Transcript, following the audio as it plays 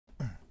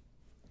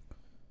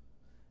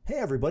Hey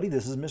everybody,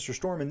 this is Mr.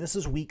 Storm, and this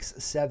is weeks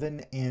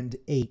 7 and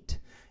 8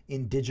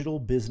 in digital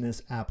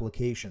business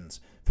applications.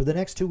 For the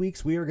next 2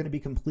 weeks, we are going to be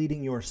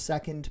completing your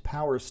second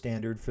power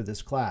standard for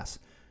this class.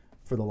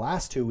 For the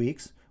last 2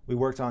 weeks, we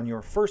worked on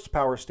your first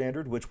power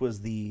standard, which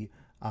was the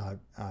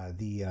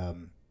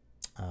blanking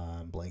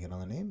on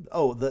the name.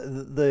 Oh,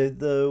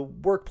 the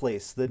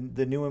workplace, the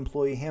new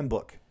employee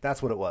handbook.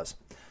 That's what it was.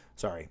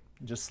 Sorry,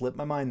 just slipped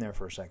my mind there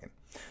for a second.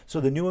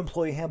 So the new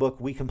employee handbook,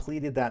 we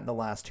completed that in the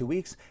last 2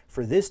 weeks.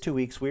 For this 2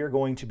 weeks, we are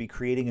going to be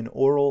creating an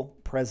oral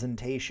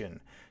presentation.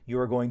 You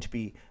are going to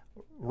be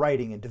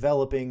writing and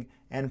developing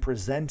and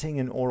presenting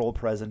an oral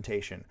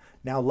presentation.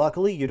 Now,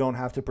 luckily, you don't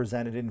have to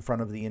present it in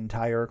front of the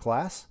entire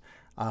class.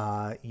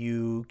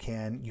 You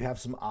have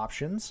some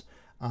options.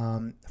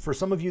 For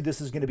some of you,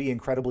 this is going to be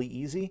incredibly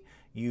easy.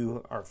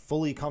 You are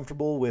fully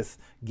comfortable with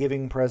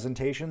giving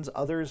presentations.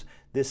 Others,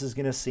 this is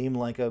going to seem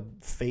like a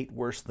fate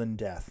worse than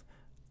death.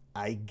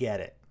 I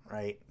get it,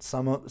 right?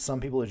 Some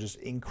people are just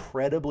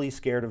incredibly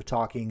scared of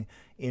talking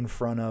in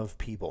front of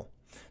people.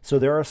 So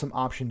there are some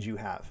options you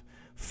have.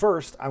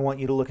 First, I want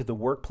you to look at the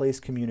workplace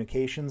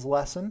communications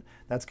lesson.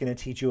 That's going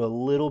to teach you a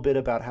little bit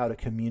about how to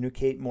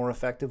communicate more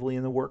effectively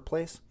in the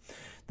workplace.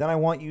 Then I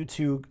want you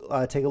to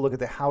take a look at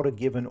the how to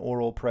give an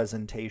oral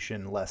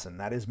presentation lesson.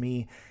 That is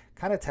me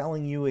kind of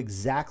telling you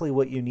exactly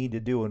what you need to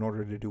do in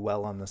order to do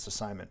well on this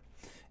assignment.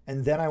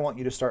 And then I want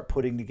you to start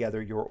putting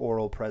together your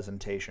oral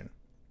presentation.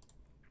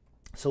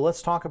 So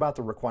let's talk about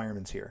the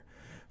requirements here.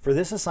 For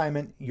this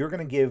assignment, you're going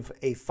to give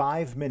a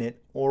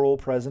 5-minute oral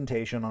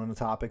presentation on a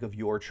topic of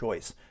your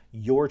choice.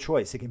 Your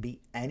choice. It can be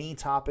any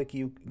topic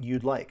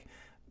you'd like.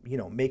 You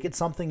know, make it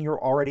something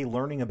you're already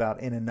learning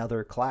about in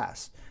another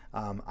class.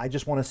 I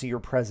just want to see your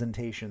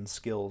presentation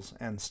skills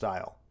and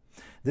style.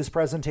 This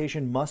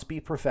presentation must be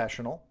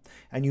professional,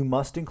 and you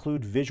must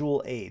include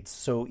visual aids.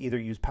 So either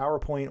use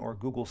PowerPoint or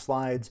Google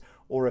Slides,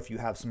 or if you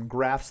have some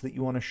graphs that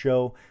you want to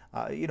show,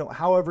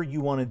 however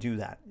you want to do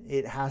that.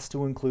 It has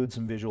to include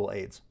some visual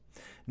aids.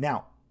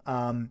 Now,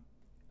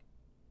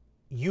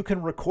 you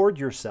can record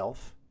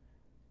yourself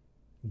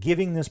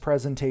giving this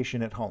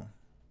presentation at home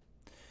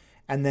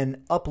and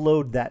then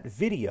upload that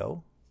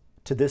video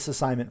to this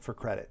assignment for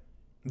credit.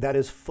 That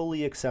is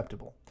fully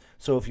acceptable.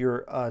 So if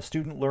you're a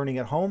student learning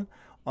at home,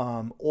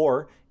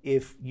 or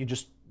if you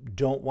just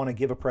don't want to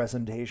give a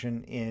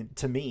presentation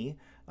to me,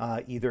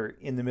 either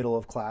in the middle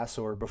of class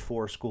or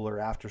before school or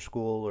after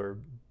school or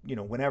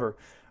whenever,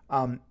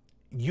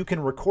 you can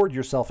record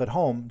yourself at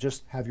home.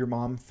 Just have your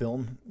mom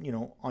film,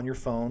 on your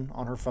phone,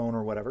 on her phone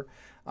or whatever.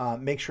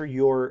 Make sure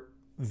your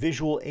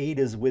visual aid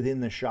is within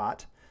the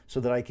shot so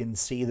that I can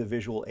see the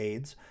visual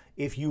aids.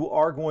 If you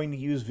are going to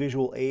use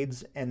visual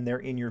aids and they're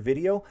in your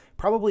video,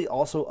 probably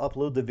also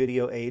upload the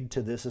video aid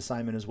to this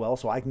assignment as well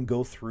so I can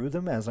go through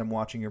them as I'm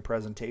watching your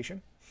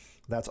presentation.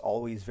 That's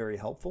always very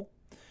helpful.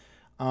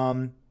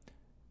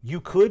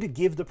 You could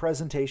give the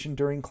presentation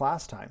during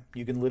class time.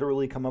 You can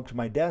literally come up to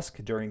my desk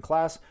during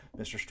class.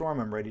 Mr. Storm,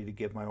 I'm ready to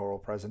give my oral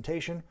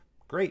presentation.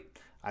 Great.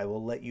 I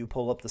will let you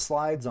pull up the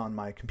slides on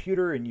my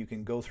computer and you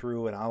can go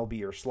through and I'll be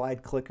your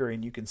slide clicker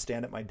and you can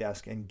stand at my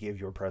desk and give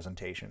your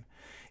presentation.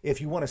 If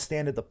you want to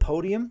stand at the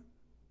podium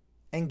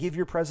and give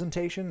your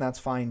presentation, that's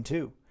fine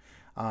too.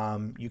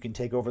 You can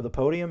take over the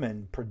podium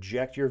and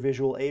project your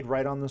visual aid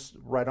right on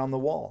the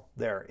wall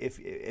there.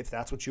 If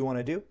that's what you want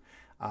to do,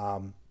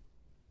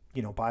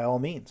 by all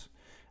means.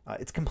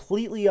 It's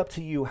completely up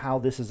to you how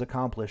this is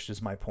accomplished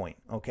is my point,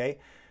 okay?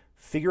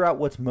 Figure out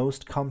what's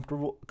most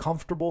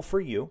comfortable for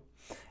you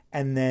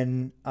and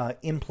then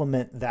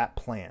implement that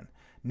plan.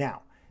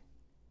 Now,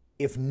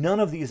 if none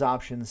of these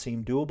options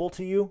seem doable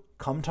to you,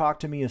 come talk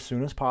to me as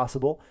soon as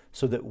possible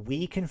so that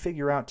we can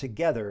figure out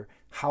together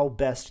how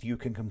best you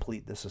can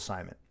complete this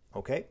assignment,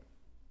 okay?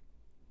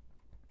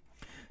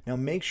 Now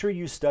make sure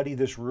you study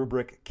this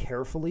rubric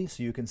carefully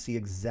so you can see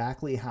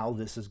exactly how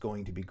this is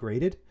going to be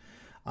graded.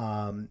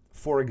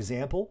 For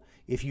example,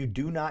 if you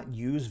do not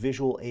use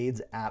visual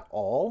aids at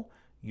all,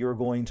 you're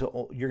going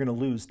to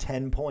lose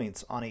 10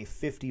 points on a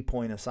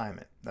 50-point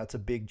assignment. That's a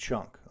big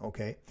chunk,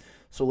 okay?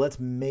 So let's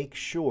make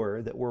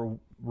sure that we're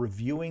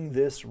reviewing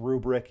this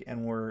rubric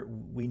and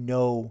we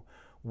know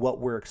what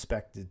we're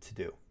expected to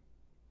do.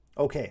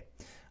 Okay,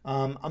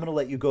 I'm going to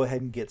let you go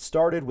ahead and get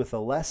started with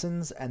the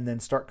lessons and then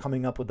start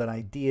coming up with an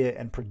idea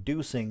and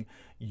producing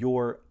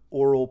your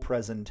oral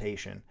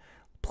presentation.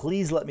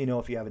 Please let me know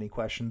if you have any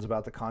questions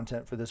about the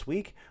content for this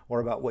week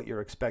or about what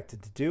you're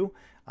expected to do.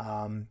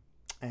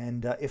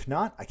 And if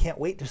not, I can't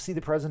wait to see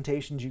the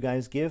presentations you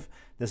guys give.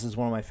 This is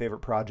one of my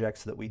favorite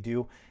projects that we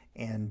do,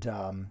 and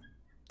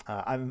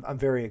I'm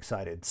very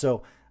excited.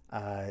 So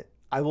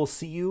I will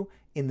see you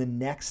in the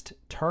next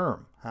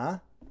term, huh?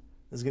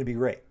 This is going to be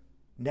great.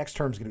 Next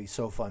term is going to be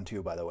so fun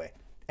too, by the way.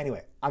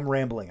 Anyway, I'm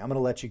rambling. I'm going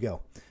to let you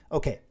go.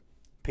 Okay,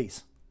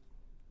 peace.